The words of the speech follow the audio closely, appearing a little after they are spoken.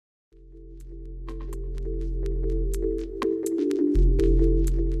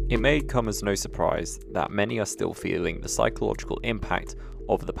It may come as no surprise that many are still feeling the psychological impact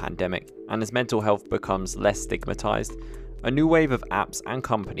of the pandemic, and as mental health becomes less stigmatized, a new wave of apps and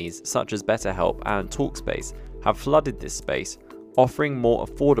companies such as BetterHelp and Talkspace have flooded this space, offering more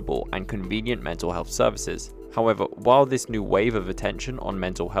affordable and convenient mental health services. However, while this new wave of attention on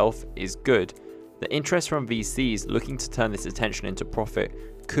mental health is good, the interest from VCs looking to turn this attention into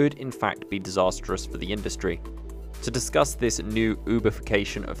profit could in fact be disastrous for the industry. To discuss this new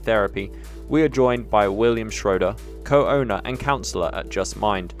Uberification of therapy, we are joined by William Schroeder, co-owner and counselor at Just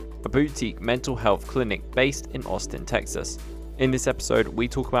Mind, a boutique mental health clinic based in Austin, Texas. In this episode, we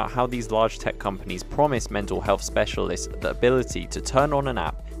talk about how these large tech companies promise mental health specialists the ability to turn on an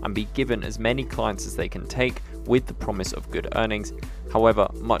app and be given as many clients as they can take with the promise of good earnings. However,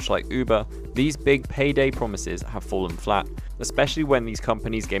 much like Uber, these big payday promises have fallen flat, especially when these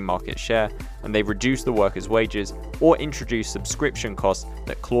companies gain market share and they reduce the workers' wages or introduce subscription costs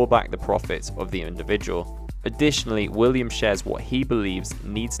that claw back the profits of the individual. Additionally, William shares what he believes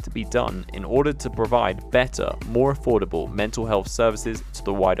needs to be done in order to provide better, more affordable mental health services to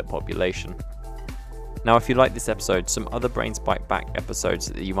the wider population. Now, if you like this episode, some other Brains Bite Back episodes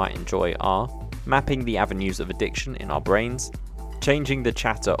that you might enjoy are mapping the avenues of addiction in our brains, changing the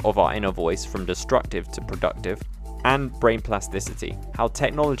chatter of our inner voice from destructive to productive, and brain plasticity, how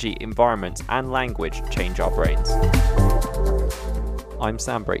technology, environments, and language change our brains. I'm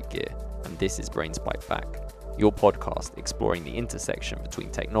Sam Breakgear, and this is Brains Bite Back, your podcast exploring the intersection between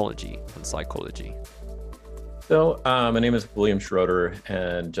technology and psychology. So my name is William Schroeder,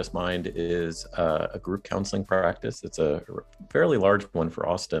 and Just Mind is a group counseling practice. It's a fairly large one for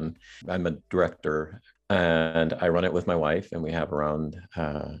Austin. I'm a director, and I run it with my wife, and we have around,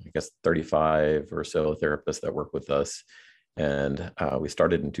 35 or so therapists that work with us. And we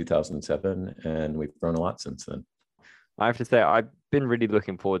started in 2007, and we've grown a lot since then. I have to say, I've been really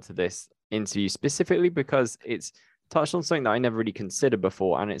looking forward to this interview, specifically because it's touched on something that I never really considered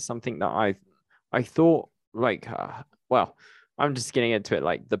before, and it's something that I thought, I'm just getting into it.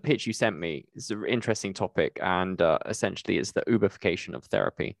 Like, the pitch you sent me is an interesting topic, and essentially it's the Uberification of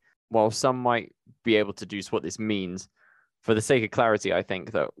therapy. While some might be able to deduce what this means, for the sake of clarity, I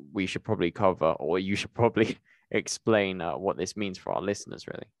think that we should probably cover, or you should probably explain what this means for our listeners,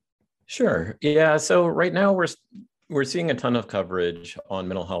 really. Sure. Yeah. So right now we're seeing a ton of coverage on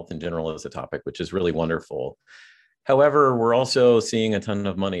mental health in general as a topic, which is really wonderful. However, we're also seeing a ton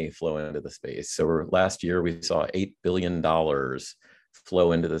of money flow into the space. So last year, we saw $8 billion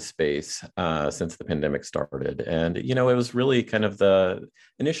flow into the space since the pandemic started. And, it was really kind of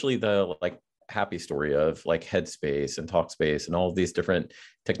initially the happy story of like Headspace and Talkspace and all of these different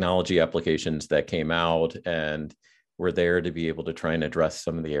technology applications that came out and were there to be able to try and address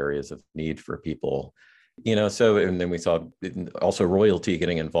some of the areas of need for people. And then we saw also royalty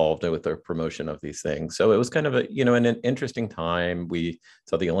getting involved with the promotion of these things. So it was kind of an interesting time. We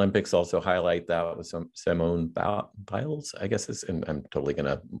saw the Olympics also highlight that with Simone Biles, I guess and I'm totally going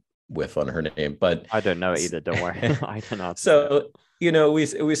to whiff on her name, but I don't know either. Don't worry. I don't know. So,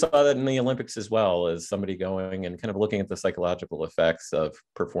 we saw that in the Olympics as well, as somebody going and kind of looking at the psychological effects of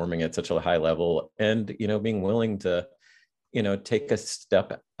performing at such a high level and, being willing to take a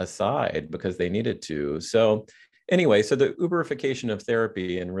step aside because they needed to. So anyway, so the Uberification of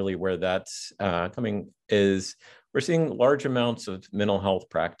therapy and really where that's coming is we're seeing large amounts of mental health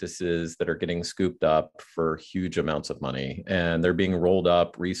practices that are getting scooped up for huge amounts of money, and they're being rolled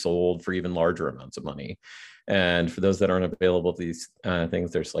up, resold for even larger amounts of money. And for those that aren't available to these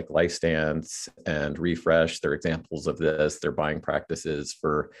things, there's like LifeStance and Refresh. They're examples of this. They're buying practices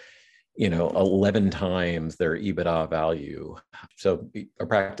for 11 times their EBITDA value. So a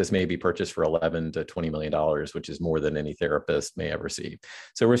practice may be purchased for $11 to $20 million, which is more than any therapist may ever see.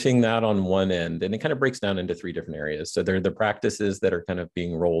 So we're seeing that on one end, and it kind of breaks down into three different areas. So there are the practices that are kind of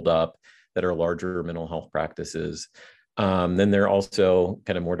being rolled up that are larger mental health practices. Then they're also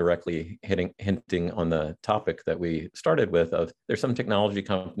kind of more directly hinting on the topic that we started with of there's some technology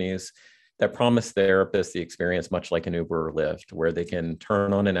companies that promise therapists the experience much like an Uber or Lyft, where they can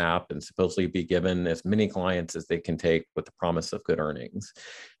turn on an app and supposedly be given as many clients as they can take with the promise of good earnings.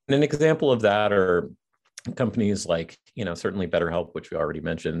 And an example of that are companies like, certainly BetterHelp, which we already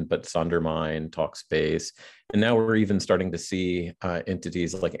mentioned, but Sondermind, Talkspace. And now we're even starting to see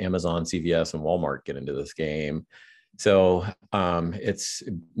entities like Amazon, CVS, and Walmart get into this game. So it's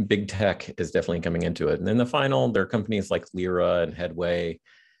big tech is definitely coming into it. And then there are companies like Lyra and Headway,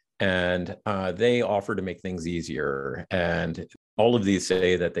 and they offer to make things easier. And all of these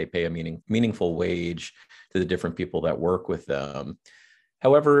say that they pay a meaningful wage to the different people that work with them.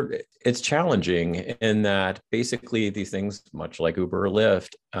 However, it's challenging in that basically these things, much like Uber or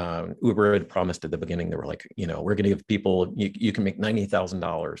Lyft, Uber had promised at the beginning, they were like, we're going to give people, you can make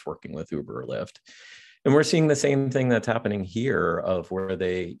 $90,000 working with Uber or Lyft. And we're seeing the same thing that's happening here of where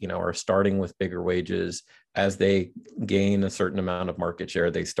they, are starting with bigger wages. As they gain a certain amount of market share,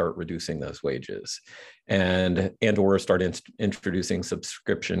 they start reducing those wages or start introducing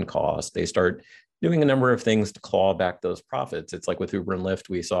subscription costs. They start doing a number of things to claw back those profits. It's like with Uber and Lyft,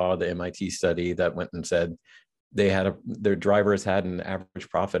 we saw the MIT study that went and said their drivers had an average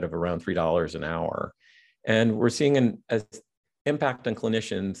profit of around $3 an hour. And we're seeing an impact on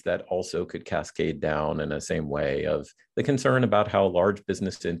clinicians that also could cascade down in the same way of the concern about how large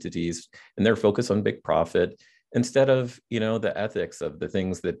business entities and their focus on big profit instead of the ethics of the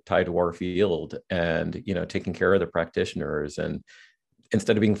things that tie to our field and taking care of the practitioners, and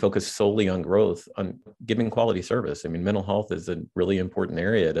instead of being focused solely on growth, on giving quality service. I mean, mental health is a really important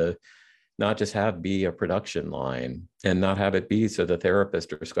area to not just be a production line and not have it be so the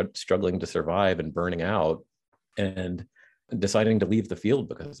therapists are struggling to survive and burning out and deciding to leave the field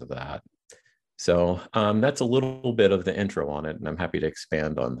because of that. So that's a little bit of the intro on it, and I'm happy to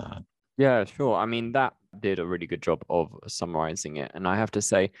expand on that. Yeah, sure. I mean, that did a really good job of summarizing it. And I have to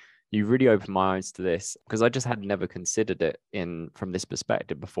say, you really opened my eyes to this because I just had never considered it from this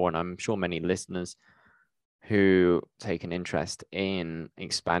perspective before. And I'm sure many listeners who take an interest in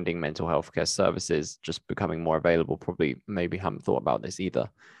expanding mental health care services just becoming more available probably maybe haven't thought about this either.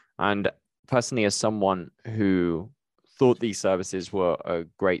 And personally, as someone who thought these services were a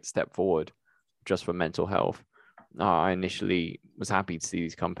great step forward just for mental health, I initially was happy to see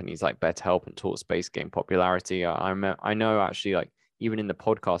these companies like BetterHelp and Talkspace gain popularity. I know actually, like, even in the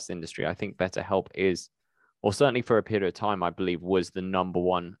podcast industry, I think BetterHelp is, or certainly for a period of time, I believe was the number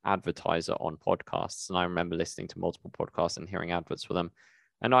one advertiser on podcasts. And I remember listening to multiple podcasts and hearing adverts for them.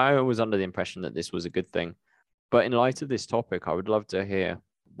 And I was under the impression that this was a good thing. But in light of this topic, I would love to hear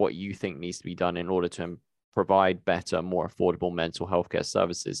what you think needs to be done in order to provide better, more affordable mental health care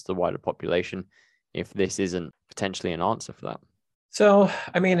services to the wider population, if this isn't potentially an answer for that. So,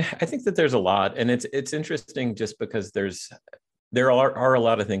 I mean, I think that there's a lot, and it's interesting just because there are a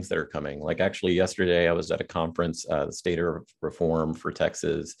lot of things that are coming. Like actually yesterday, I was at a conference, the State of Reform for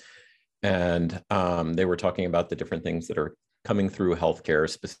Texas, and they were talking about the different things that are coming through healthcare,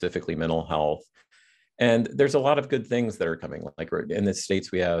 specifically mental health. And there's a lot of good things that are coming. Like in the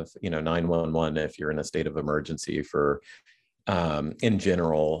States, we have 911 if you're in a state of emergency for in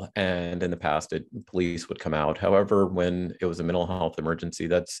general, and in the past, police would come out. However, when it was a mental health emergency,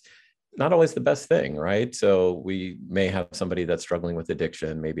 that's not always the best thing, right? So we may have somebody that's struggling with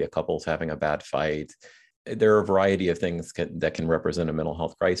addiction, maybe a couple's having a bad fight. There are a variety of things that can represent a mental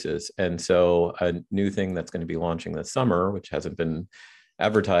health crisis. And so a new thing that's going to be launching this summer, which hasn't been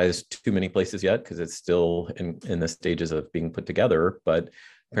advertised too many places yet because it's still in the stages of being put together, but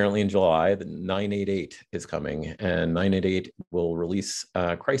apparently in July, the 988 is coming, and 988 will release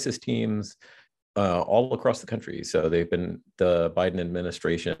crisis teams all across the country. So the Biden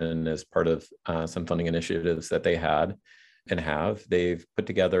administration, as part of some funding initiatives that they had and they've put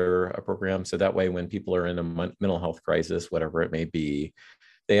together a program so that way when people are in a mental health crisis, whatever it may be,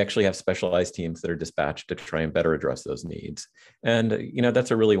 they actually have specialized teams that are dispatched to try and better address those needs. And,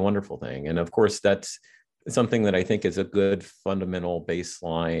 that's a really wonderful thing. And of course, that's something that I think is a good fundamental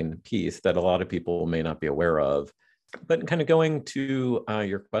baseline piece that a lot of people may not be aware of. But kind of going to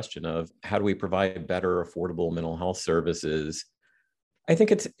your question of how do we provide better, affordable mental health services, I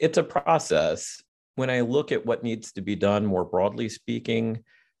think it's a process. When I look at what needs to be done more broadly speaking,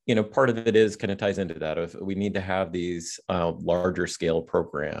 part of it is kind of ties into that. If we need to have these larger scale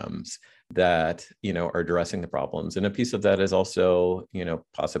programs that, are addressing the problems. And a piece of that is also,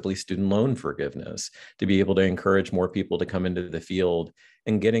 possibly student loan forgiveness to be able to encourage more people to come into the field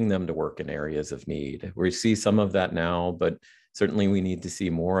and getting them to work in areas of need. We see some of that now, but certainly we need to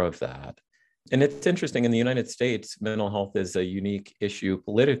see more of that. And it's interesting, in the United States, mental health is a unique issue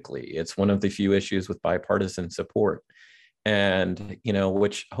politically. It's one of the few issues with bipartisan support. And,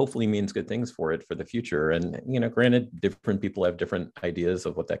 which hopefully means good things for it for the future. And, granted, different people have different ideas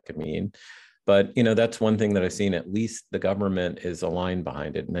of what that could mean. But, that's one thing that I've seen, at least the government is aligned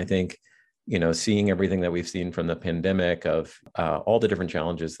behind it. And I think, seeing everything that we've seen from the pandemic of all the different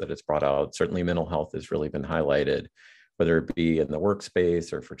challenges that it's brought out, certainly mental health has really been highlighted, whether it be in the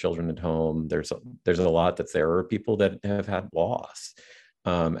workspace or for children at home. There's a lot that's there, or people that have had loss.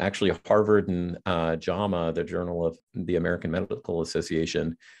 Actually, Harvard and JAMA, the Journal of the American Medical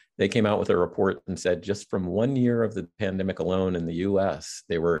Association, they came out with a report and said just from 1 year of the pandemic alone in the US,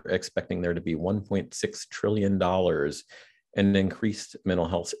 they were expecting there to be $1.6 trillion and increased mental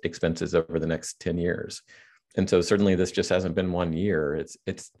health expenses over the next 10 years. And so certainly this just hasn't been 1 year.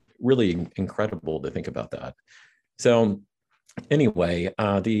 It's really incredible to think about that. So anyway,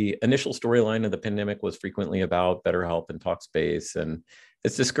 the initial storyline of the pandemic was frequently about BetterHelp and Talkspace. And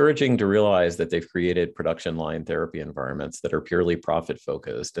it's discouraging to realize that they've created production line therapy environments that are purely profit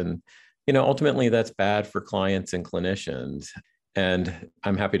focused. And, ultimately that's bad for clients and clinicians. And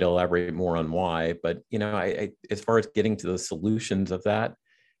I'm happy to elaborate more on why. But, as far as getting to the solutions of that,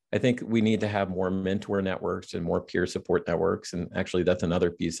 I think we need to have more mentor networks and more peer support networks. And actually, that's another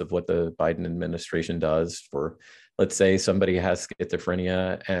piece of what the Biden administration does for, let's say somebody has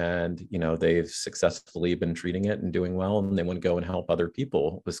schizophrenia and, they've successfully been treating it and doing well, and they want to go and help other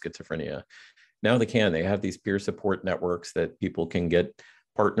people with schizophrenia. Now they can. They have these peer support networks that people can get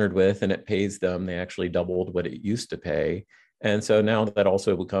partnered with, and it pays them. They actually doubled what it used to pay. And so now that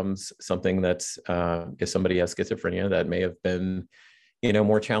also becomes something that's, if somebody has schizophrenia, that may have been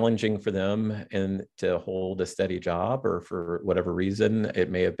more challenging for them and to hold a steady job, or for whatever reason, it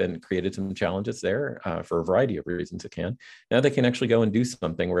may have been created some challenges there for a variety of reasons. It can. Now they can actually go and do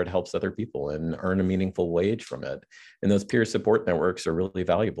something where it helps other people and earn a meaningful wage from it. And those peer support networks are really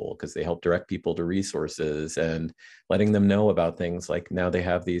valuable because they help direct people to resources and letting them know about things like now they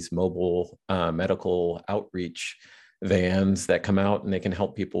have these mobile medical outreach vans that come out and they can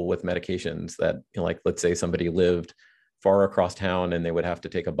help people with medications that, like, let's say somebody lived far across town and they would have to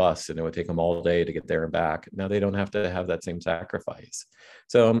take a bus and it would take them all day to get there and back. Now they don't have to have that same sacrifice.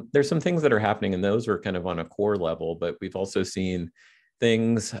 So there's some things that are happening, and those are kind of on a core level, but we've also seen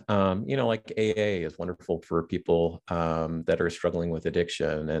things, like AA is wonderful for people that are struggling with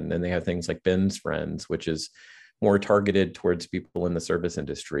addiction. And then they have things like Ben's Friends, which is more targeted towards people in the service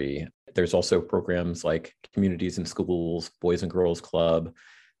industry. There's also programs like Communities in Schools, Boys and Girls Club,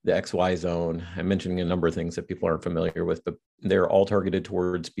 the XY Zone. I'm mentioning a number of things that people aren't familiar with, but they're all targeted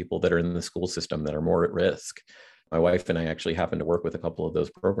towards people that are in the school system that are more at risk. My wife and I actually happen to work with a couple of those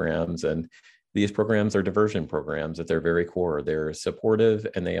programs, and these programs are diversion programs at their very core. They're supportive,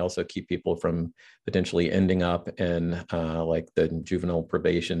 and they also keep people from potentially ending up in like the juvenile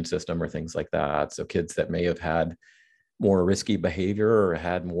probation system or things like that. So kids that may have had more risky behavior or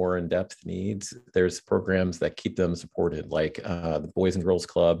had more in-depth needs, there's programs that keep them supported, like the Boys and Girls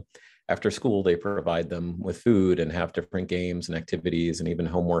Club. After school, they provide them with food and have different games and activities and even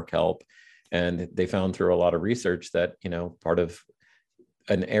homework help. And they found through a lot of research that, part of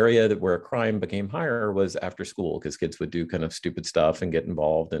an area that where crime became higher was after school, because kids would do kind of stupid stuff and get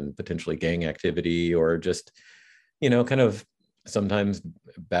involved in potentially gang activity or just, kind of sometimes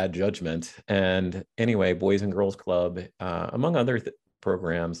bad judgment. And anyway, Boys and Girls Club, among other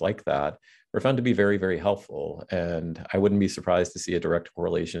programs like that, were found to be very, very helpful. And I wouldn't be surprised to see a direct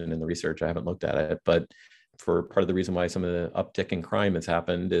correlation in the research. I haven't looked at it, but for part of the reason why some of the uptick in crime has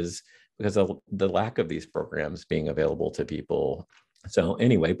happened is because of the lack of these programs being available to people. So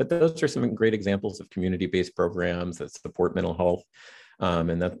anyway, but those are some great examples of community-based programs that support mental health.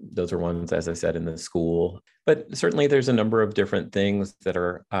 And those are ones, as I said, in the school. But certainly there's a number of different things that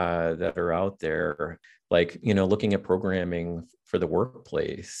are out there, like, looking at programming for the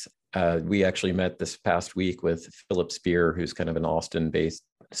workplace. We actually met this past week with Philip Spear, who's kind of an Austin-based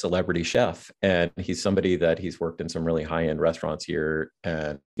celebrity chef. And he's somebody that he's worked in some really high-end restaurants here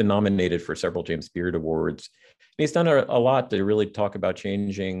and been nominated for several James Beard Awards. And he's done a lot to really talk about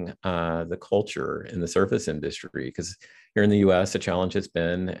changing the culture in the service industry, because here in the US, the challenge has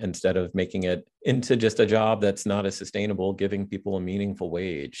been, instead of making it into just a job that's not as sustainable, giving people a meaningful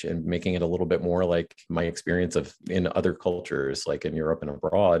wage and making it a little bit more like my experience of in other cultures, like in Europe and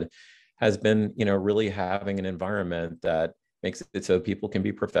abroad, has been, really having an environment that makes it so people can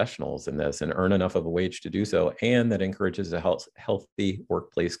be professionals in this and earn enough of a wage to do so, and that encourages a healthy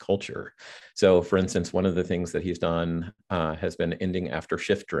workplace culture. So, for instance, one of the things that he's done has been ending after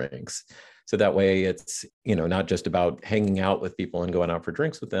shift drinks. So that way it's, not just about hanging out with people and going out for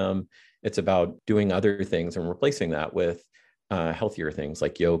drinks with them. It's about doing other things and replacing that with healthier things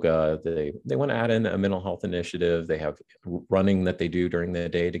like yoga. They want to add in a mental health initiative. They have running that they do during the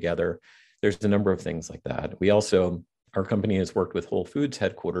day together. There's a number of things like that. Our company has worked with Whole Foods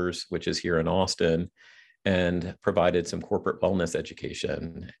headquarters, which is here in Austin, and provided some corporate wellness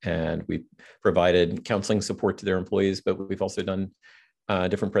education. And we provided counseling support to their employees, but we've also done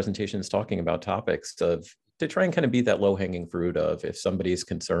different presentations talking about topics to try and kind of be that low-hanging fruit of, if somebody's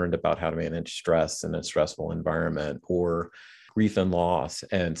concerned about how to manage stress in a stressful environment, or grief and loss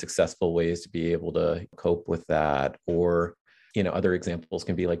and successful ways to be able to cope with that, or other examples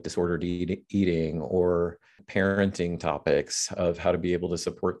can be like disordered eating or parenting topics of how to be able to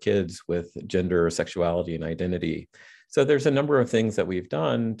support kids with gender, sexuality, and identity. So there's a number of things that we've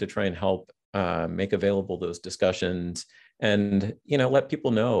done to try and help make available those discussions and, let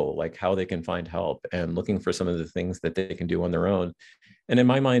people know like how they can find help and looking for some of the things that they can do on their own. And in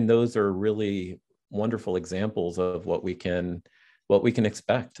my mind, those are really wonderful examples of what we can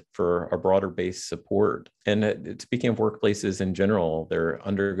expect for a broader base support. And speaking of workplaces in general, they're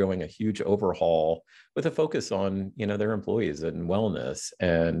undergoing a huge overhaul with a focus on, their employees and wellness.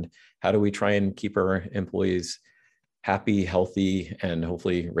 And how do we try and keep our employees happy, healthy, and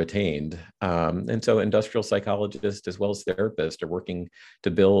hopefully retained. And so industrial psychologists as well as therapists are working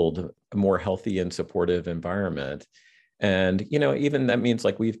to build a more healthy and supportive environment. And, even that means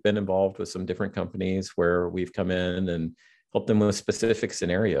like we've been involved with some different companies where we've come in and helped them with specific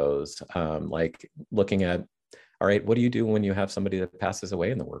scenarios, like looking at, all right, what do you do when you have somebody that passes away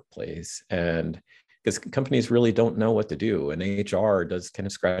in the workplace? And because companies really don't know what to do, and HR does kind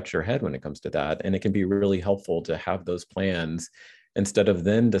of scratch their head when it comes to that. And it can be really helpful to have those plans instead of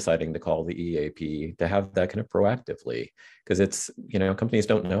then deciding to call the EAP, to have that kind of proactively, because it's, companies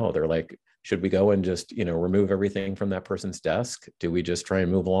don't know. They're like, should we go and just, remove everything from that person's desk? Do we just try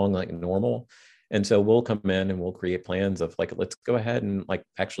and move along like normal? And so we'll come in and we'll create plans of like, let's go ahead and like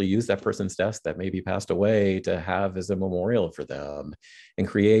actually use that person's desk that maybe passed away to have as a memorial for them, and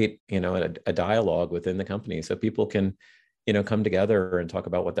create, a dialogue within the company so people can, come together and talk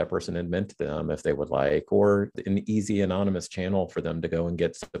about what that person had meant to them if they would like, or an easy anonymous channel for them to go and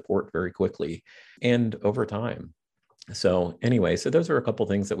get support very quickly and over time. So anyway, so those are a couple of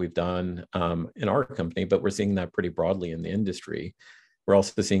things that we've done in our company, but we're seeing that pretty broadly in the industry. We're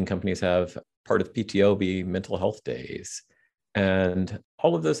also seeing companies have part of PTO be mental health days. And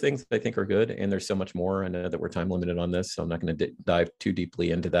all of those things I think are good. And there's so much more. I know that we're time limited on this, so I'm not going to dive too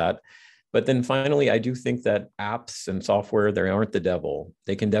deeply into that. But then finally, I do think that apps and software, they aren't the devil.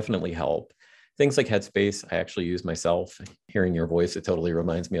 They can definitely help. Things like Headspace, I actually use myself. Hearing your voice, it totally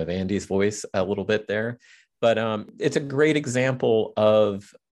reminds me of Andy's voice a little bit there. But it's a great example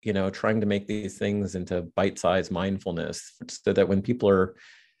of, trying to make these things into bite-sized mindfulness so that when people are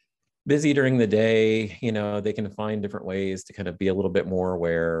busy during the day, they can find different ways to kind of be a little bit more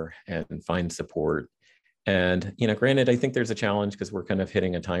aware and find support. And, granted, I think there's a challenge because we're kind of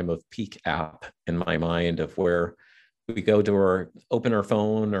hitting a time of peak app in my mind, of where we go to open our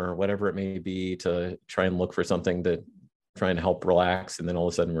phone or whatever it may be to try and look for something to try and help relax. And then all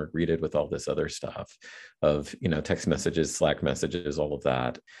of a sudden we're greeted with all this other stuff of, text messages, Slack messages, all of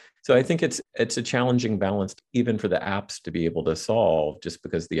that. So I think it's a challenging balance even for the apps to be able to solve, just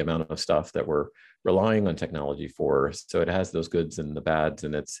because the amount of stuff that we're relying on technology for. So it has those goods and the bads,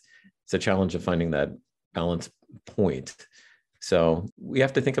 and it's a challenge of finding that balance point. So we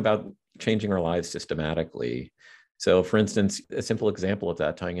have to think about changing our lives systematically. So for instance, a simple example of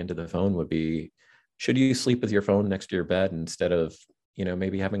that tying into the phone would be, should you sleep with your phone next to your bed instead of,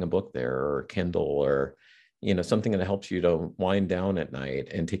 maybe having a book there or Kindle or, something that helps you to wind down at night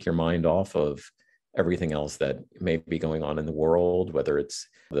and take your mind off of everything else that may be going on in the world, whether it's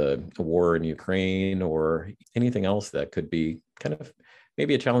the war in Ukraine or anything else that could be kind of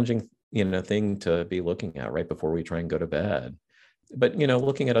maybe a challenging, thing to be looking at right before we try and go to bed. But,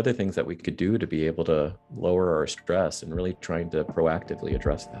 looking at other things that we could do to be able to lower our stress and really trying to proactively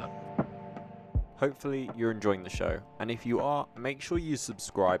address that. Hopefully you're enjoying the show, and if you are, make sure you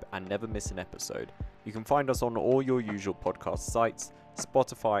subscribe and never miss an episode. You can find us on all your usual podcast sites: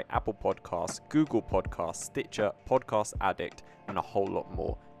 Spotify, Apple Podcasts, Google Podcasts, Stitcher, Podcast Addict, and a whole lot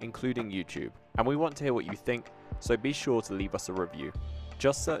more, including YouTube. And we want to hear what you think, so be sure to leave us a review.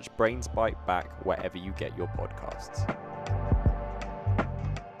 Just search Brains Bite Back wherever you get your podcasts.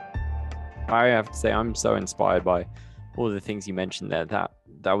 I have to say, I'm so inspired by all the things you mentioned there.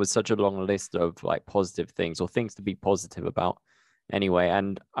 That was such a long list of like positive things or things to be positive about. Anyway,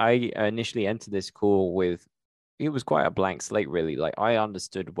 and I initially entered this call with, it was quite a blank slate, really. Like, I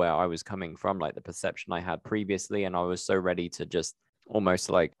understood where I was coming from, like the perception I had previously, and I was so ready to just almost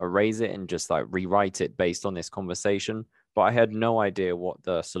like erase it and just like rewrite it based on this conversation. But I had no idea what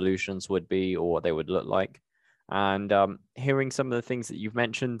the solutions would be or what they would look like. And hearing some of the things that you've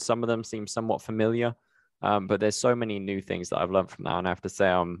mentioned, some of them seem somewhat familiar. But there's so many new things that I've learned from that. And I have to say,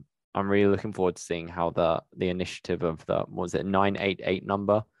 I'm really looking forward to seeing how the initiative of the, what was it, 988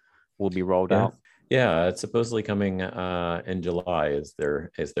 number will be rolled out. Yeah, it's supposedly coming in July is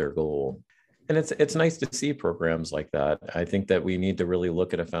their goal. And it's nice to see programs like that. I think that we need to really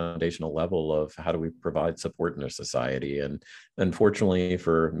look at a foundational level of how do we provide support in our society. And unfortunately,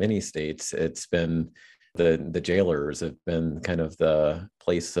 for many states, it's been the jailers have been kind of the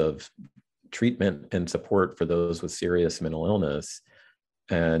place of treatment and support for those with serious mental illness.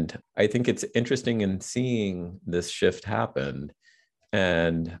 And I think it's interesting in seeing this shift happen.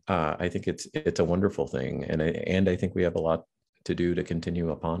 And I think it's a wonderful thing. And I think we have a lot to do to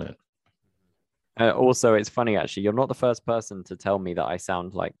continue upon it. Also, it's funny actually. You're not the first person to tell me that I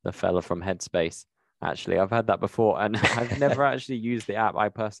sound like the fella from Headspace. Actually, I've had that before, and I've never actually used the app. I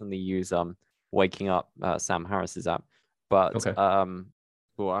personally use Waking Up, Sam Harris's app, but Okay.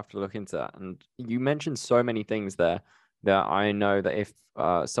 we'll have to look into that. And you mentioned so many things there that I know that if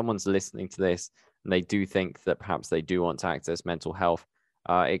someone's listening to this and they do think that perhaps they do want to access mental health,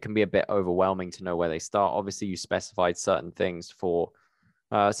 it can be a bit overwhelming to know where they start. Obviously, you specified certain things for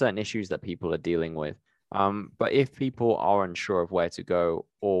certain issues that people are dealing with. But if people are unsure of where to go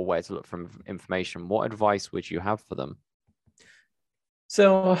or where to look for information, what advice would you have for them?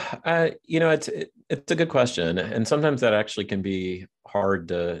 So, it's a good question, and sometimes that actually can be hard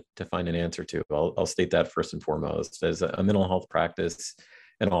to find an answer to. I'll state that first and foremost. As a mental health practice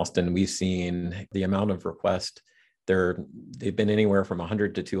in Austin, we've seen the amount of requests. They've been anywhere from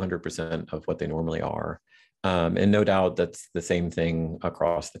 100 to 200% of what they normally are. And no doubt that's the same thing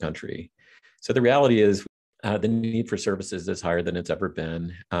across the country. So the reality is the need for services is higher than it's ever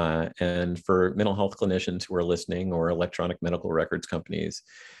been. And for mental health clinicians who are listening or electronic medical records companies,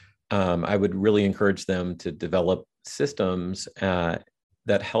 I would really encourage them to develop systems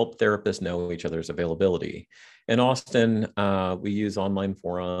that help therapists know each other's availability. In Austin, we use online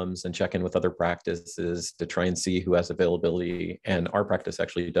forums and check in with other practices to try and see who has availability. And our practice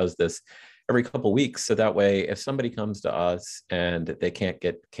actually does this every couple of weeks. So that way, if somebody comes to us and they can't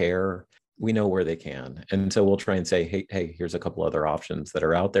get care, we know where they can. And so we'll try and say, hey, here's a couple other options that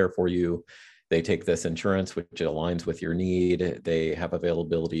are out there for you. They take this insurance, which aligns with your need. They have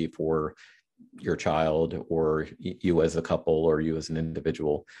availability for your child or you as a couple or you as an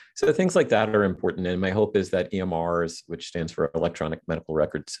individual. So things like that are important. And my hope is that EMRs, which stands for electronic medical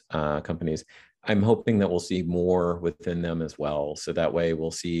records companies, I'm hoping that we'll see more within them as well. So that way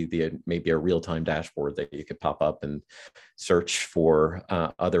we'll see maybe a real-time dashboard that you could pop up and search for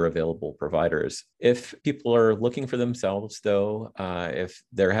other available providers. If people are looking for themselves though, if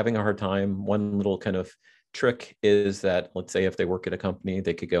they're having a hard time, one little kind of trick is that, let's say if they work at a company,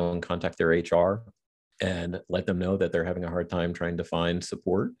 they could go and contact their HR and let them know that they're having a hard time trying to find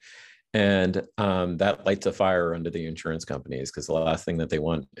support. And that lights a fire under the insurance companies because the last thing that they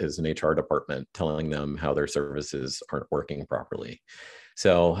want is an HR department telling them how their services aren't working properly.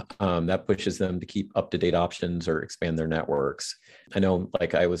 So that pushes them to keep up-to-date options or expand their networks. I know,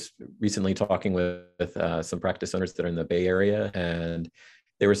 like I was recently talking with some practice owners that are in the Bay Area, and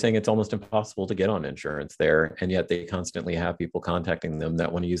they were saying it's almost impossible to get on insurance there, and yet they constantly have people contacting them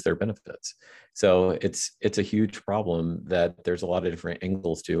that want to use their benefits. So it's a huge problem that there's a lot of different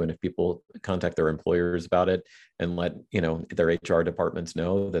angles to, and if people contact their employers about it and let their HR departments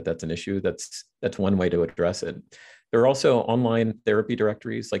know that that's an issue, that's one way to address it. There are also online therapy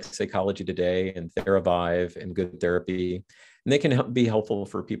directories like Psychology Today and Theravive and Good Therapy, and they can be helpful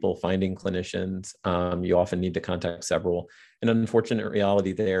for people finding clinicians. You often need to contact several. An unfortunate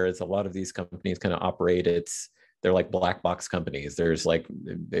reality there is a lot of these companies kind of operate, they're like black box companies. There's like,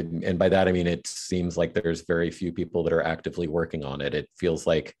 and by that I mean it seems like there's very few people that are actively working on it. It feels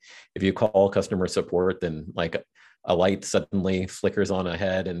like if you call customer support, then like a light suddenly flickers on a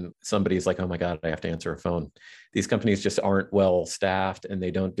head and somebody's like, oh my God, I have to answer a phone. These companies just aren't well staffed and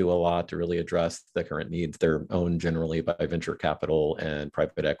they don't do a lot to really address the current needs. They're owned generally by venture capital and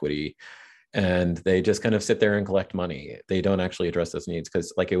private equity. And they just kind of sit there and collect money. They don't actually address those needs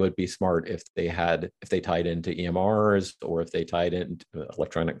because like it would be smart if they tied into EMRs or if they tied into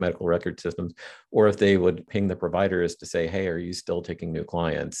electronic medical record systems, or if they would ping the providers to say, hey, are you still taking new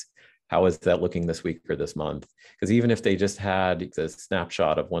clients? How is that looking this week or this month? Because even if they just had a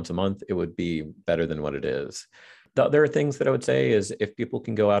snapshot of once a month, it would be better than what it is. The other things that I would say is if people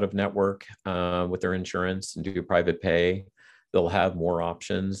can go out of network with their insurance and do private pay, they'll have more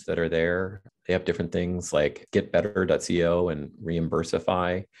options that are there. They have different things like getbetter.co and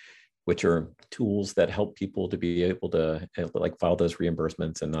Reimbursify, which are tools that help people to be able to like file those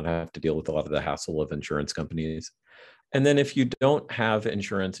reimbursements and not have to deal with a lot of the hassle of insurance companies. And then if you don't have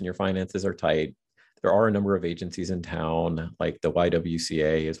insurance and your finances are tight, there are a number of agencies in town, like the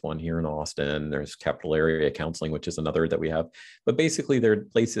YWCA is one here in Austin. There's Capital Area Counseling, which is another that we have. But basically, they're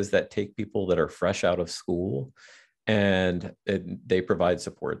places that take people that are fresh out of school and they provide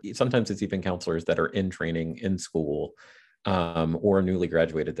support. Sometimes it's even counselors that are in training in school or newly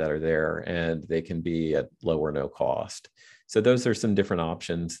graduated that are there, and they can be at low or no cost. So those are some different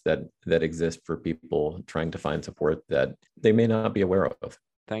options that exist for people trying to find support that they may not be aware of.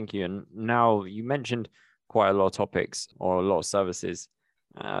 Thank you. And now you mentioned quite a lot of topics or a lot of services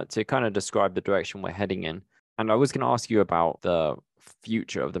to kind of describe the direction we're heading in. And I was going to ask you about the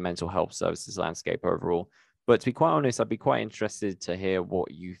future of the mental health services landscape overall. But to be quite honest, I'd be quite interested to hear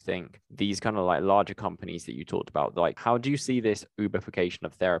what you think these kind of like larger companies that you talked about, like how do you see this Uberification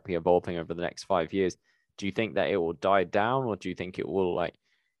of therapy evolving over the next 5 years? Do you think that it will die down, or do you think it will like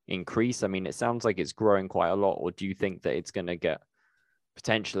increase? I mean, it sounds like it's growing quite a lot, or do you think that it's going to get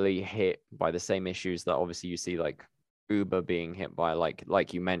potentially hit by the same issues that obviously you see like Uber being hit by,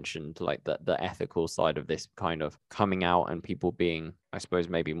 like you mentioned, like the ethical side of this kind of coming out and people being, I suppose,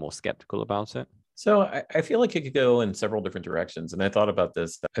 maybe more skeptical about it? So I feel like it could go in several different directions. And I thought about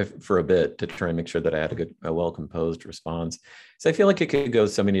this for a bit to try and make sure that I had a well-composed response. So I feel like it could go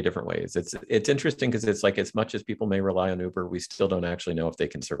so many different ways. It's interesting because it's like, as much as people may rely on Uber, we still don't actually know if they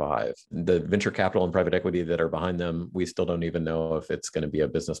can survive. The venture capital and private equity that are behind them, we still don't even know if it's going to be a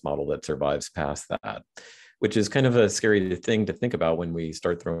business model that survives past that, which is kind of a scary thing to think about when we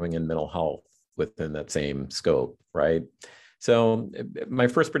start throwing in mental health within that same scope, right? So my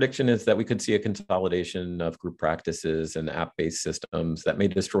first prediction is that we could see a consolidation of group practices and app-based systems that may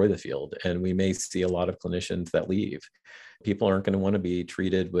destroy the field. And we may see a lot of clinicians that leave. People aren't going to want to be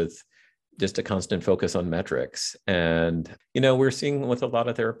treated with just a constant focus on metrics. And, we're seeing with a lot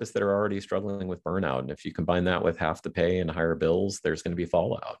of therapists that are already struggling with burnout. And if you combine that with half the pay and higher bills, there's going to be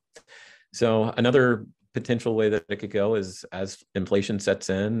fallout. So another potential way that it could go is as inflation sets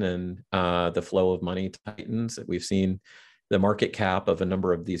in and the flow of money tightens. We've seen the market cap of a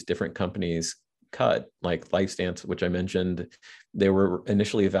number of these different companies cut, like LifeStance, which I mentioned. They were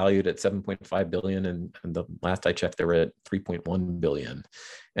initially valued at 7.5 billion, and the last I checked, they were at 3.1 billion,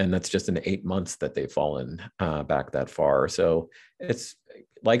 and that's just in 8 months that they've fallen back that far. So it's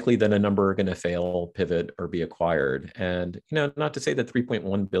likely that a number are going to fail, pivot, or be acquired. And not to say that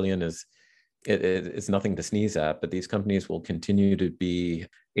 3.1 billion is it's nothing to sneeze at, but these companies will continue to be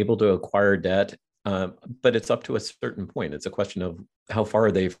able to acquire debt. But it's up to a certain point. It's a question of how far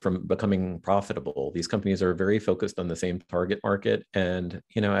are they from becoming profitable. These companies are very focused on the same target market. And,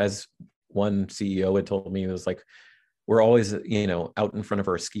 as one CEO had told me, it was like, we're always, out in front of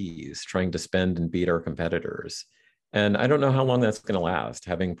our skis trying to spend and beat our competitors. And I don't know how long that's going to last.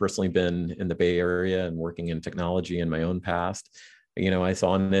 Having personally been in the Bay Area and working in technology in my own past, I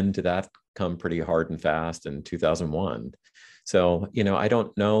saw an end to that come pretty hard and fast in 2001. So, I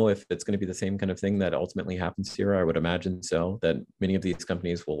don't know if it's going to be the same kind of thing that ultimately happens here. I would imagine so, that many of these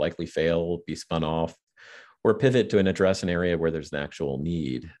companies will likely fail, be spun off, or pivot to address an area where there's an actual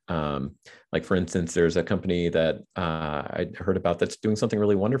need. Like, for instance, there's a company that I heard about that's doing something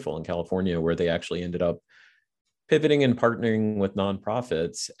really wonderful in California, where they actually ended up pivoting and partnering with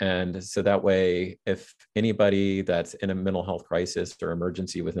nonprofits. And so that way, if anybody that's in a mental health crisis or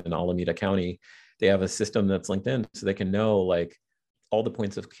emergency within Alameda County, they have a system that's linked in so they can know like all the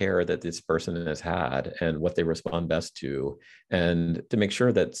points of care that this person has had and what they respond best to. And to make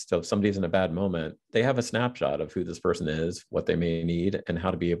sure that so if somebody's in a bad moment, they have a snapshot of who this person is, what they may need, and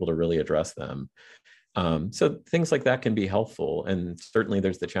how to be able to really address them. So things like that can be helpful. And certainly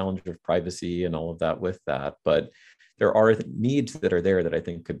there's the challenge of privacy and all of that with that. But there are needs that are there that I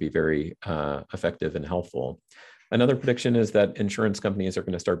think could be very effective and helpful. Another prediction is that insurance companies are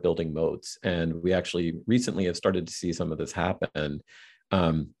going to start building moats. And we actually recently have started to see some of this happen.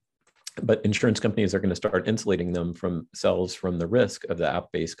 But insurance companies are going to start insulating themselves from the risk of the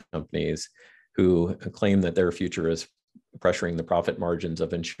app-based companies who claim that their future is pressuring the profit margins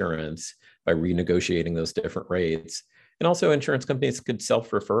of insurance by renegotiating those different rates. And also insurance companies could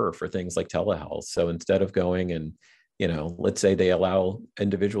self-refer for things like telehealth. So instead of going and, let's say they allow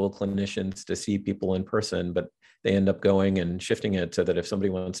individual clinicians to see people in person, but they end up going and shifting it so that if somebody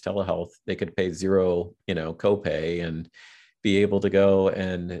wants telehealth, they could pay zero, copay and be able to go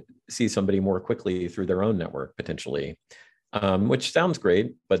and see somebody more quickly through their own network potentially. Which sounds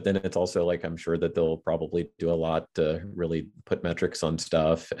great, but then it's also like, I'm sure that they'll probably do a lot to really put metrics on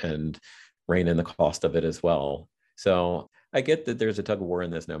stuff and rein in the cost of it as well. So I get that there's a tug of war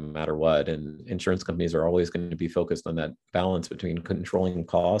in this no matter what. And insurance companies are always going to be focused on that balance between controlling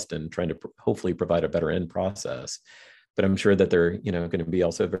cost and trying to hopefully provide a better end process. But I'm sure that they're, going to be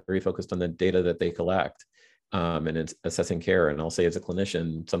also very focused on the data that they collect. And it's assessing care. And I'll say as a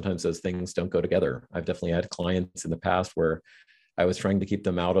clinician, sometimes those things don't go together. I've definitely had clients in the past where I was trying to keep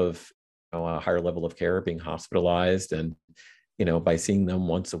them out of a higher level of care, being hospitalized, and by seeing them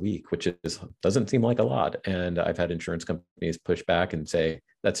once a week, which doesn't seem like a lot. And I've had insurance companies push back and say,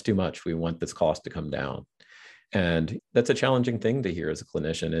 that's too much. We want this cost to come down. And that's a challenging thing to hear as a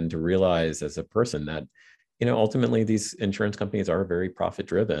clinician and to realize as a person that ultimately these insurance companies are very profit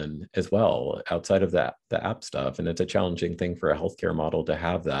driven as well outside of that, the app stuff. And it's a challenging thing for a healthcare model to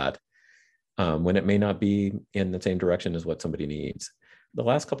have that when it may not be in the same direction as what somebody needs. The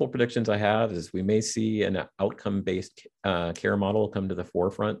last couple of predictions I have is we may see an outcome-based care model come to the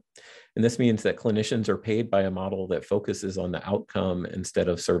forefront. And this means that clinicians are paid by a model that focuses on the outcome instead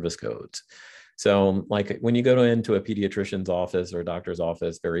of service codes. So like when you go into a pediatrician's office or a doctor's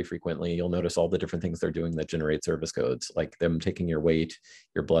office, very frequently, you'll notice all the different things they're doing that generate service codes, like them taking your weight,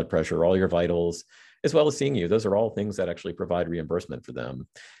 your blood pressure, all your vitals, as well as seeing you. Those are all things that actually provide reimbursement for them.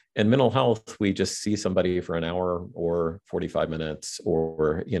 In mental health, we just see somebody for an hour or 45 minutes,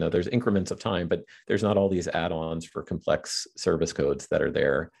 or, there's increments of time, but there's not all these add-ons for complex service codes that are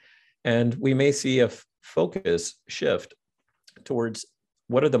there. And we may see a focus shift towards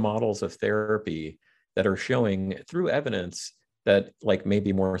what are the models of therapy that are showing through evidence that like may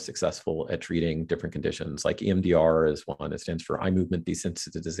be more successful at treating different conditions. Like EMDR is one. It stands for eye movement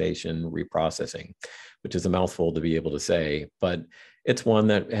desensitization reprocessing, which is a mouthful to be able to say, but it's one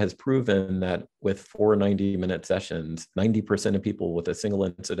that has proven that with 4 90-minute sessions, 90% of people with a single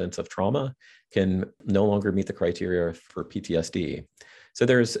incidence of trauma can no longer meet the criteria for PTSD. So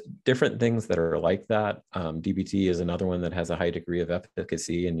there's different things that are like that. DBT is another one that has a high degree of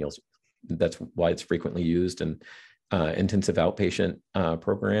efficacy, and that's why it's frequently used in intensive outpatient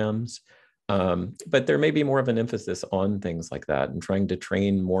programs. But there may be more of an emphasis on things like that and trying to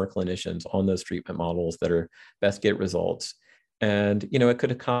train more clinicians on those treatment models that are best get results. And, it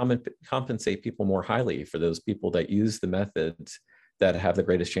could compensate people more highly for those people that use the methods that have the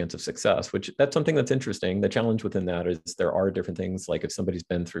greatest chance of success, which that's something that's interesting. The challenge within that is there are different things, like if somebody's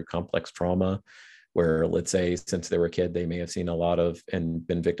been through complex trauma, where let's say since they were a kid, they may have seen a lot of and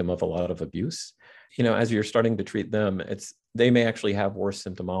been victim of a lot of abuse. As you're starting to treat them, they may actually have worse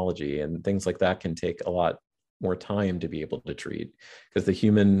symptomology, and things like that can take a lot more time to be able to treat, because the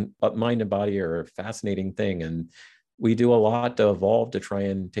human mind and body are a fascinating thing. And we do a lot to evolve to try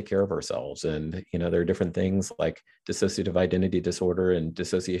and take care of ourselves. And, there are different things like dissociative identity disorder and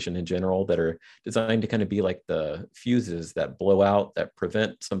dissociation in general that are designed to kind of be like the fuses that blow out, that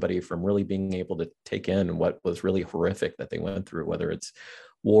prevent somebody from really being able to take in what was really horrific that they went through, whether it's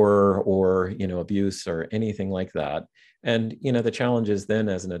war or, abuse or anything like that. And, the challenge is then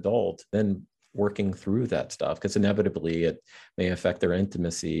as an adult, then working through that stuff, because inevitably it may affect their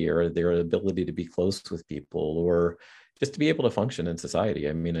intimacy or their ability to be close with people, or just to be able to function in society.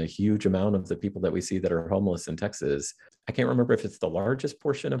 I mean, a huge amount of the people that we see that are homeless in Texas, I can't remember if it's the largest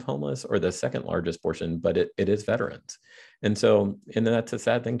portion of homeless or the second largest portion, but it is veterans. And that's a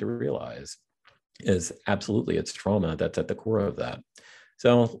sad thing to realize, is absolutely it's trauma that's at the core of that.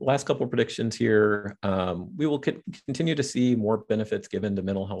 So last couple of predictions here, we will continue to see more benefits given to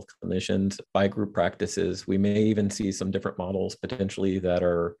mental health clinicians by group practices. We may even see some different models potentially that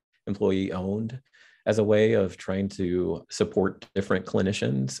are employee owned as a way of trying to support different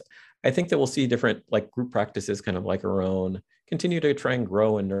clinicians. I think that we'll see different like group practices, kind of like our own, continue to try and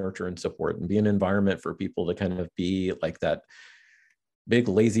grow and nurture and support and be an environment for people to kind of be like that big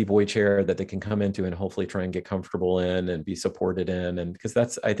lazy boy chair that they can come into and hopefully try and get comfortable in and be supported in. And because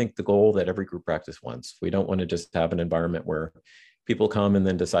that's, I think, the goal that every group practice wants. We don't want to just have an environment where people come and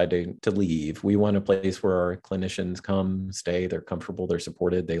then decide to leave. We want a place where our clinicians come, stay, they're comfortable, they're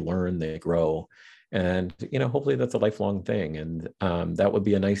supported, they learn, they grow. And, hopefully that's a lifelong thing. And that would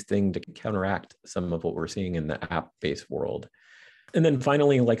be a nice thing to counteract some of what we're seeing in the app-based world. And then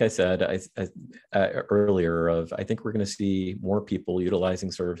finally, like I said earlier, I think we're going to see more people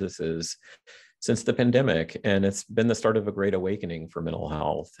utilizing services since the pandemic, and it's been the start of a great awakening for mental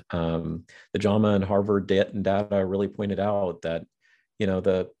health. The JAMA and Harvard data really pointed out that,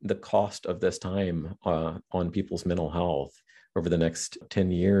 the cost of this time on people's mental health over the next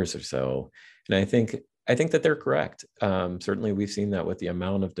 10 years or so. And I think that they're correct. Certainly, we've seen that with the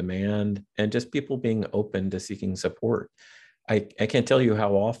amount of demand and just people being open to seeking support. I can't tell you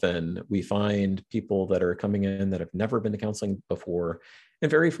how often we find people that are coming in that have never been to counseling before.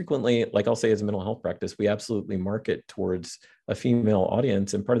 And very frequently, like I'll say as a mental health practice, we absolutely market towards a female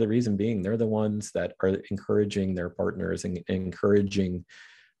audience. And part of the reason being they're the ones that are encouraging their partners and encouraging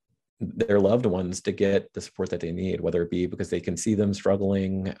their loved ones to get the support that they need, whether it be because they can see them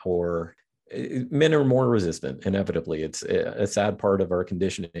struggling, or men are more resistant. Inevitably, it's a sad part of our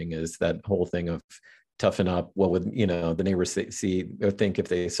conditioning is that whole thing of toughen up. What would the neighbors see or think if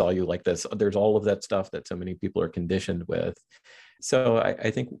they saw you like this? There's all of that stuff that so many people are conditioned with. So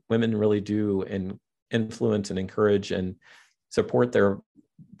I think women really do influence and encourage and support their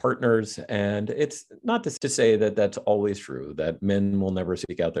partners. And it's not to say that that's always true, that men will never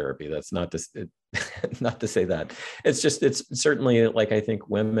seek out therapy. That's not to, not to say that. It's just, it's certainly like, I think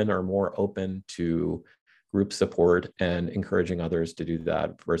women are more open to group support and encouraging others to do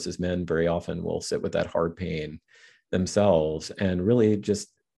that, versus men very often will sit with that hard pain themselves and really just,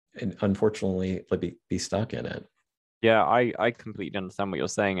 unfortunately, be stuck in it. Yeah, I completely understand what you're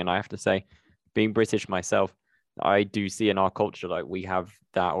saying. And I have to say, being British myself, I do see in our culture, like we have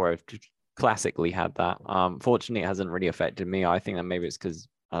that, or have classically had that. Fortunately, it hasn't really affected me. I think that maybe it's because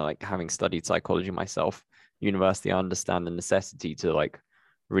like having studied psychology myself, university, I understand the necessity to like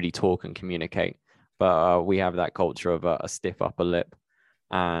really talk and communicate. But we have that culture of a stiff upper lip.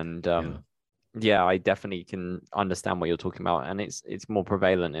 And yeah, I definitely can understand what you're talking about. And it's more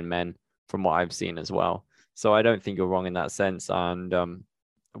prevalent in men from what I've seen as well. So I don't think you're wrong in that sense. And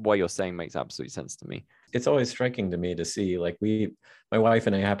what you're saying makes absolute sense to me. It's always striking to me to see, like, my wife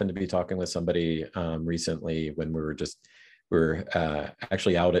and I happened to be talking with somebody recently when we were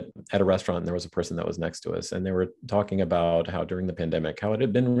actually out at a restaurant, and there was a person that was next to us, and they were talking about how during the pandemic, how it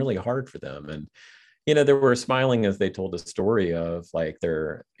had been really hard for them. And, they were smiling as they told a story of like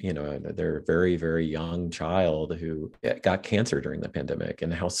their very, very young child who got cancer during the pandemic,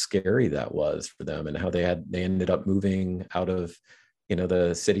 and how scary that was for them, and how they ended up moving out of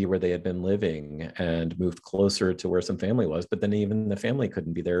the city where they had been living and moved closer to where some family was. But then even the family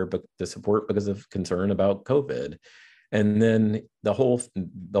couldn't be there but to support because of concern about COVID. And then the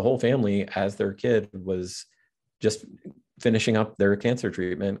whole family, as their kid was just finishing up their cancer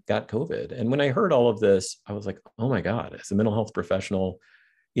treatment, got COVID. And when I heard all of this, I was like, oh my God, as a mental health professional,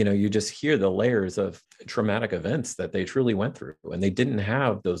 you just hear the layers of traumatic events that they truly went through, and they didn't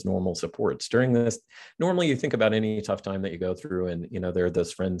have those normal supports during this. Normally you think about any tough time that you go through, and there are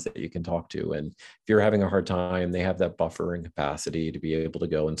those friends that you can talk to, and if you're having a hard time, they have that buffer and capacity to be able to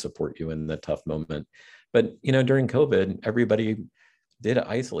go and support you in the tough moment. But during COVID, everybody did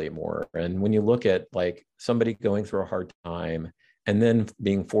isolate more. And when you look at like somebody going through a hard time and then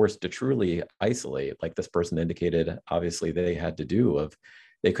being forced to truly isolate, like this person indicated, obviously they had to do,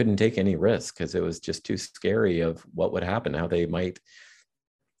 they couldn't take any risk because it was just too scary of what would happen, how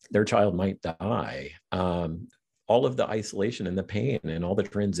their child might die. All of the isolation and the pain and all the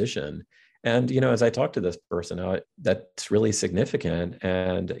transition. And, as I talked to this person, that's really significant.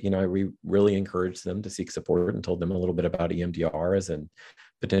 And, we really encouraged them to seek support and told them a little bit about EMDR as a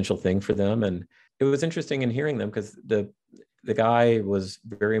potential thing for them. And it was interesting in hearing them, because the guy was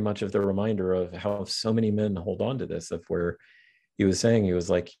very much of the reminder of how so many men hold on to this, of where he was saying, he was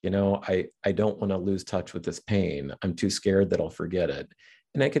like, I don't want to lose touch with this pain. I'm too scared that I'll forget it.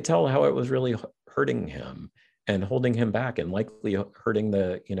 And I could tell how it was really hurting him and holding him back, and likely hurting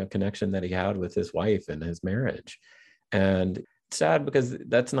the, connection that he had with his wife and his marriage. And it's sad because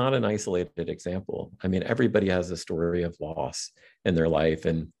that's not an isolated example. I mean, everybody has a story of loss in their life.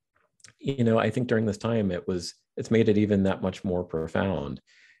 And, I think during this time, it's made it even that much more profound.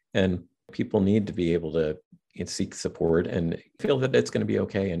 And people need to be able to seek support and feel that it's going to be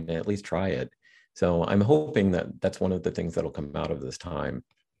okay, and at least try it. So I'm hoping that that's one of the things that'll come out of this time.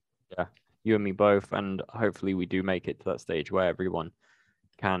 Yeah, you and me both. And hopefully we do make it to that stage where everyone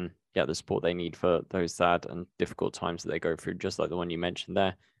can get the support they need for those sad and difficult times that they go through, just like the one you mentioned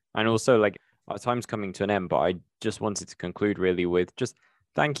there. And also, like, our time's coming to an end, but I just wanted to conclude really with just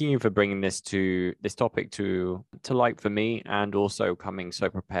thanking you for bringing this topic to light for me, and also coming so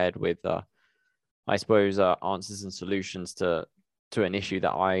prepared with I suppose answers and solutions to an issue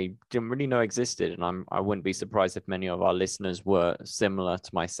that I didn't really know existed. And I wouldn't be surprised if many of our listeners were similar to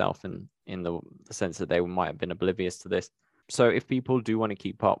myself in the sense that they might have been oblivious to this. So if people do want to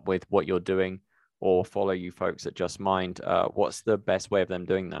keep up with what you're doing or follow you folks at Just Mind, what's the best way of them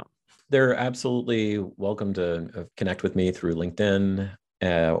doing that? They're absolutely welcome to connect with me through LinkedIn,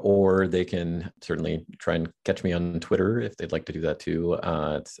 or they can certainly try and catch me on Twitter if they'd like to do that too.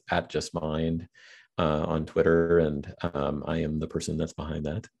 It's at Just Mind on Twitter, and I am the person that's behind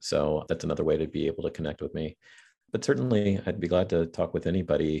that. So that's another way to be able to connect with me. But certainly, I'd be glad to talk with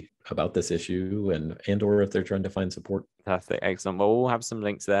anybody about this issue, and or if they're trying to find support. Fantastic, excellent. Well, we'll have some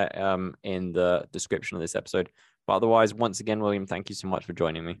links there in the description of this episode. But otherwise, once again, William, thank you so much for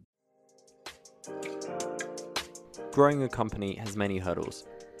joining me. Growing a company has many hurdles,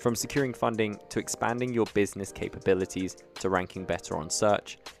 from securing funding to expanding your business capabilities to ranking better on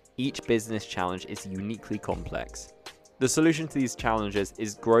search. Each business challenge is uniquely complex. The solution to these challenges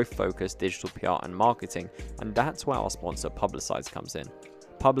is growth-focused digital PR and marketing, and that's where our sponsor Publicize comes in.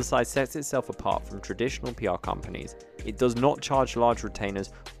 Publicize sets itself apart from traditional PR companies. It does not charge large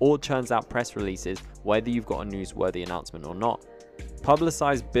retainers or churns out press releases whether you've got a newsworthy announcement or not.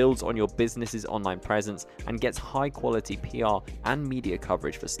 Publicize builds on your business's online presence and gets high-quality PR and media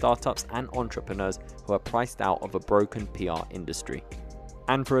coverage for startups and entrepreneurs who are priced out of a broken PR industry.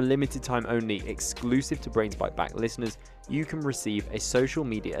 And for a limited time only, exclusive to Brains Bite Back listeners, you can receive a social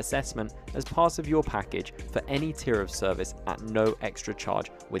media assessment as part of your package for any tier of service at no extra charge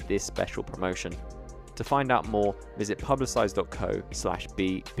with this special promotion. To find out more, visit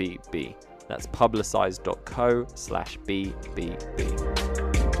publicize.co/BBB. That's publicize.co/BBB.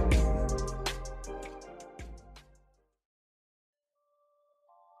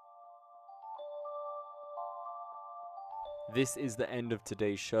 This is the end of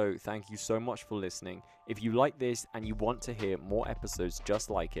today's show. Thank you so much for listening. If you like this and you want to hear more episodes just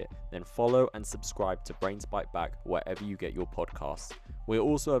like it, then follow and subscribe to Brains Bite Back wherever you get your podcasts. We're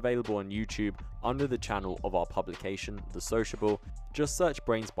also available on YouTube under the channel of our publication, The Sociable. Just search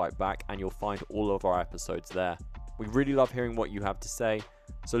Brains Bite Back and you'll find all of our episodes there. We really love hearing what you have to say,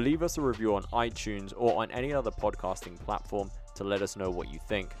 so leave us a review on iTunes or on any other podcasting platform to let us know what you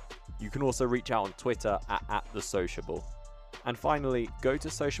think. You can also reach out on Twitter at The Sociable. And finally, go to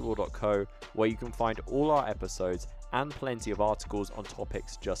sociable.co where you can find all our episodes and plenty of articles on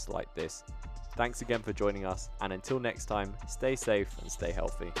topics just like this. Thanks again for joining us, and until next time, stay safe and stay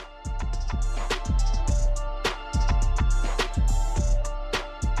healthy.